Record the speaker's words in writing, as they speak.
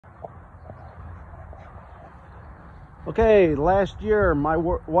Okay, last year my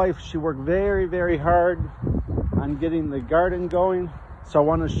wife, she worked very hard on getting the garden going. So I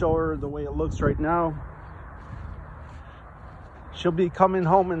want to show her the way it looks right now. She'll be coming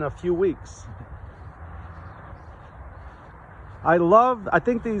home in a few weeks. I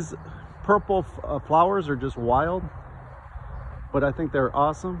think these purple flowers are just wild, but I think they're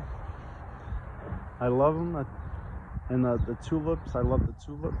awesome. I love them. And the tulips, I love the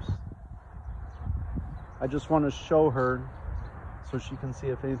tulips. I just want to show her so she can see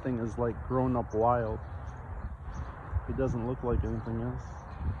if anything is like grown up wild. It doesn't look like anything else.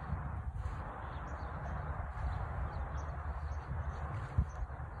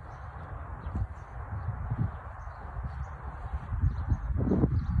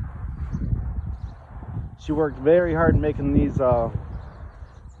 She worked very hard making these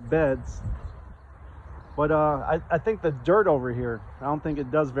beds. But I think the dirt over here, I don't think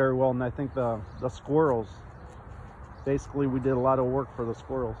it does very well. And I think the squirrels, basically we did a lot of work for the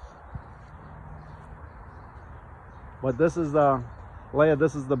squirrels. But this is Leia,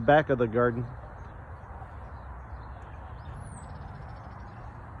 this is the back of the garden.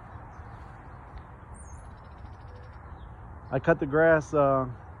 I cut the grass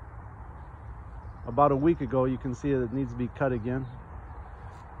about a week ago. You can see it needs to be cut again.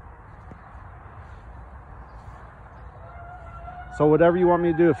 So whatever you want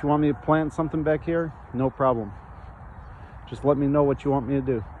me to do, if you want me to plant something back here, no problem. Just let me know what you want me to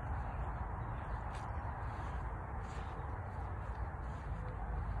do.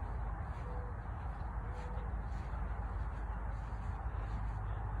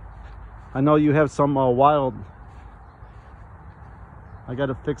 I know you have some wild. I got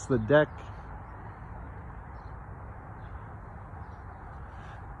to fix the deck.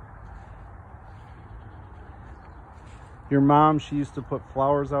 Your mom, she used to put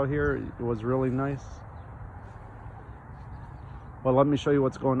flowers out here. It was really nice. Well, let me show you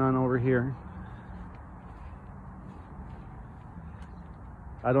what's going on over here.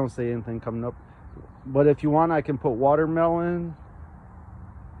 I don't see anything coming up. But if you want, I can put watermelon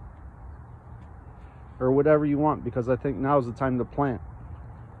or whatever you want, because I think now's the time to plant.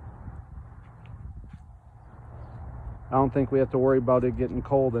 I don't think we have to worry about it getting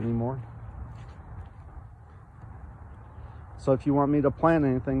cold anymore. So if you want me to plant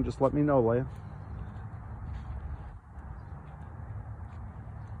anything, just let me know, Leia.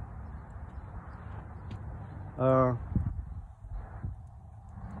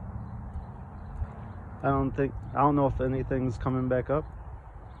 I don't know if anything's coming back up.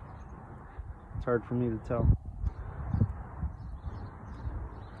 It's hard for me to tell.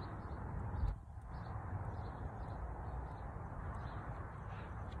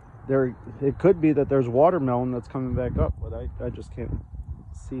 It could be that there's watermelon that's coming back up, but I just can't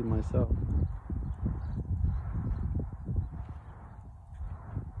see myself.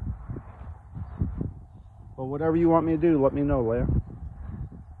 Well, whatever you want me to do, let me know, Leia.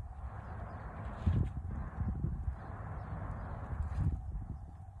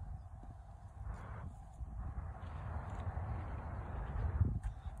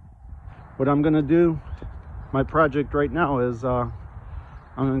 What I'm gonna do, my project right now is I'm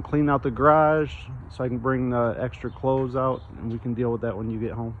gonna clean out the garage so I can bring the extra clothes out, and we can deal with that when you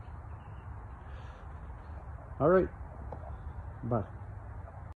get home. All right, bye.